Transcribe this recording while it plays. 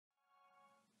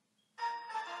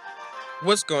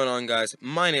What's going on, guys?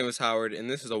 My name is Howard, and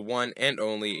this is a one and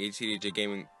only HCDJ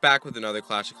Gaming back with another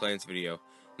Clash of Clans video.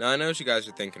 Now, I know what you guys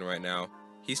are thinking right now.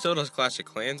 He still does Clash of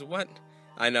Clans? What?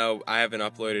 I know I haven't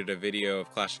uploaded a video of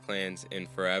Clash of Clans in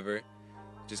forever,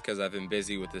 just because I've been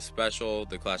busy with the special,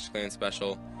 the Clash of Clans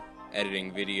special,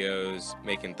 editing videos,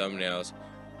 making thumbnails.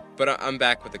 But I'm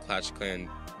back with the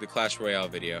Clash Royale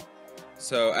video.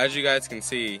 So, as you guys can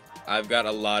see, I've got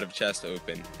a lot of chests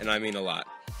open, and I mean a lot,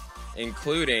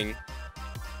 including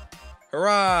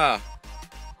hurrah!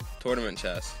 Tournament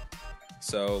chest.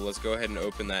 So let's go ahead and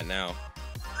open that now.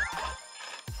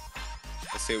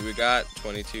 Let's see what we got.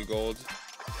 22 gold,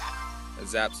 a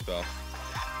zap spell,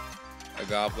 a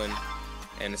goblin,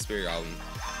 and a spear goblin.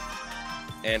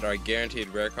 And our guaranteed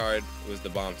rare card was the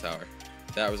bomb tower.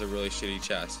 That was a really shitty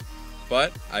chest,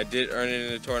 but I did earn it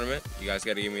in a tournament. You guys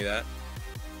gotta give me that.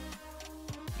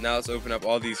 Now let's open up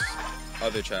all these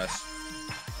other chests.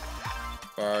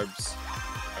 Barbs.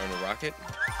 And a rocket,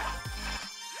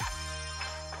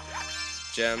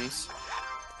 gems,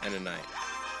 and a knight.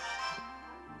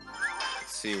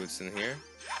 Let's see what's in here.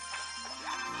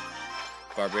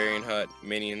 Barbarian hut,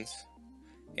 minions,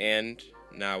 and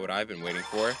now what I've been waiting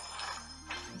for.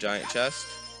 Giant chest,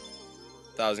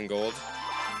 1,000 gold.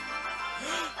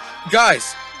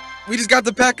 Guys, we just got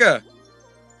the P.E.K.K.A.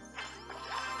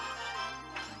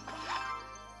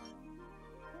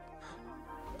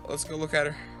 Let's go look at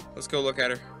her. Let's go look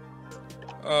at her.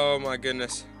 Oh my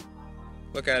goodness.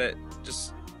 Look at it.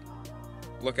 Just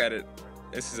look at it.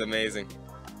 This is amazing.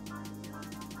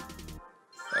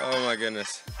 Oh my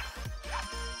goodness.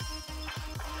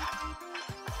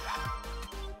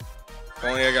 If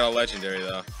only I got a legendary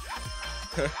though.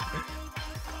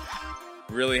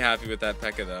 Really happy with that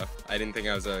P.E.K.K.A. though. I didn't think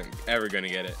I was ever gonna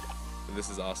get it. But this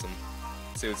is awesome.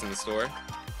 Let's see what's in the store.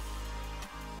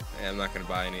 Yeah, I'm not gonna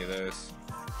buy any of those.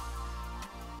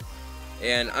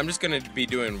 And I'm just going to be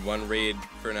doing one raid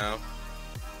for now.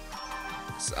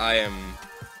 So I am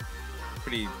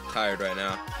pretty tired right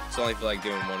now, so I only feel like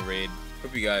doing one raid.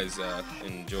 Hope you guys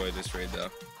enjoy this raid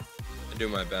though. I do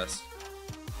my best.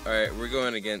 Alright, we're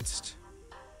going against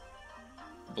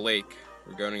Blake.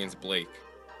 We're going against Blake.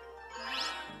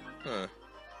 Huh.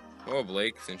 Oh,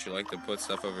 Blake, since you like to put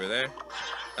stuff over there.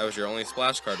 That was your only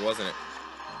splash card, wasn't it?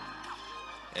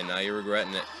 And now you're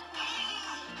regretting it.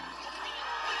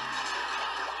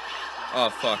 Oh,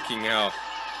 fucking hell.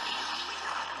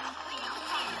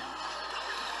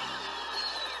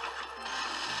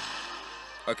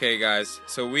 Okay, guys,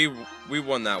 so we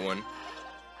won that one.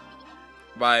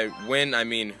 By win, I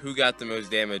mean who got the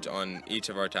most damage on each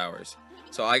of our towers.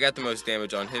 So I got the most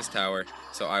damage on his tower,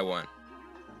 so I won.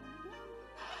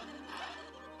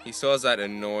 He still has that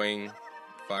annoying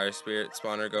fire spirit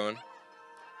spawner going.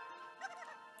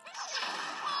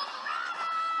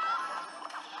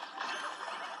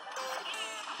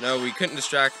 No, we couldn't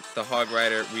distract the Hog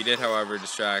Rider. We did, however,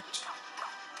 distract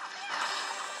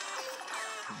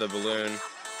the balloon.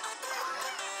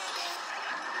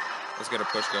 Let's get a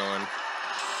push going.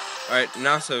 Alright,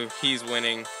 now so he's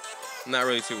winning. I'm not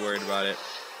really too worried about it.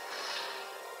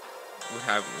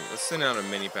 Let's send out a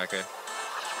mini P.E.K.K.A.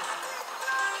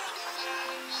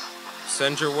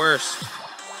 Send your worst.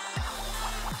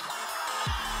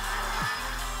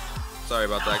 Sorry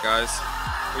about that, guys.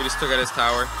 We just took out his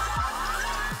tower.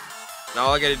 Now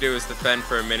all I gotta do is defend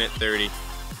for a minute 30.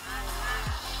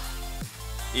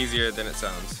 Easier than it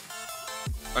sounds.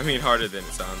 I mean harder than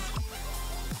it sounds.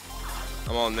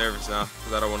 I'm all nervous now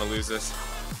because I don't want to lose this.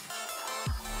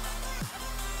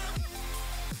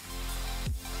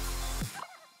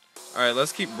 Alright,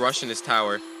 let's keep rushing his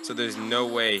tower so there's no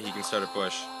way he can start a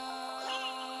push.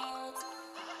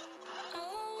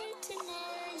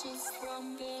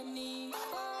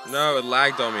 No, it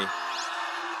lagged on me.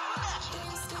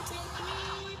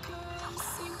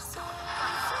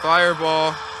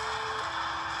 Fireball.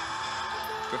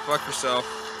 Go fuck yourself.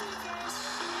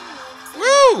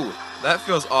 Woo! That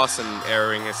feels awesome,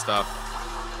 airing his stuff.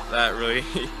 That really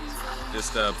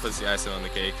just puts the icing on the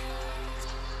cake.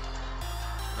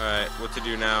 Alright, what to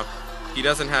do now? He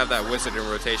doesn't have that wizard in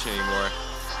rotation anymore.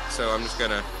 So I'm just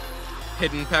gonna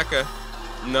hidden P.E.K.K.A.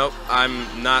 Nope,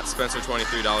 I'm not Spencer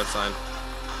 $23 sign.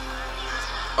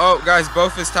 Oh, guys,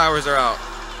 both his towers are out.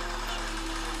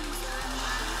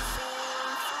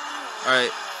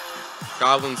 Alright,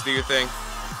 goblins, do your thing.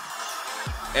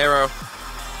 Arrow.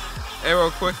 Arrow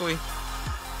quickly.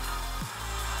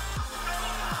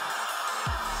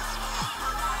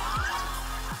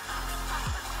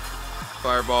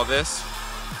 Fireball this.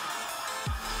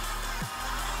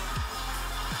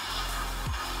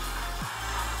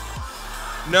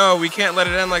 No, we can't let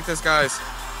it end like this, guys.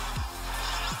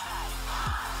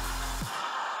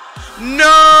 No!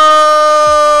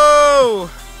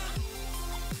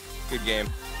 Good game.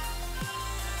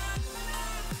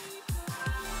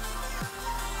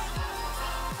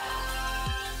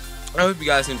 I hope you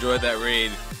guys enjoyed that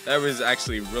raid. That was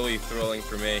actually really thrilling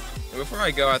for me. And before I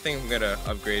go, I think I'm gonna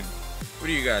upgrade. What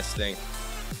do you guys think?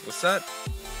 What's that?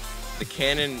 The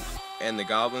cannon and the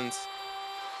goblins?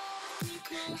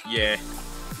 Yeah,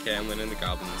 Camlin and the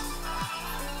goblins.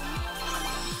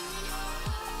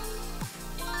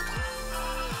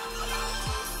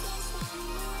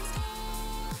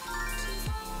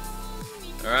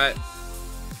 Alright.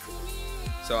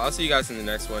 So I'll see you guys in the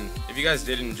next one. If you guys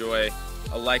did enjoy,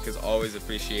 a like is always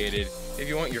appreciated. If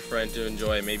you want your friend to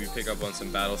enjoy, maybe pick up on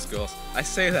some battle skills. I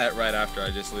say that right after I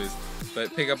just lose,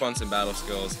 but pick up on some battle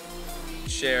skills.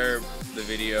 Share the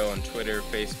video on Twitter,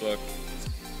 Facebook,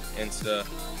 Insta.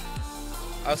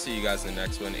 I'll see you guys in the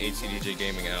next one. HCDJ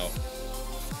Gaming out.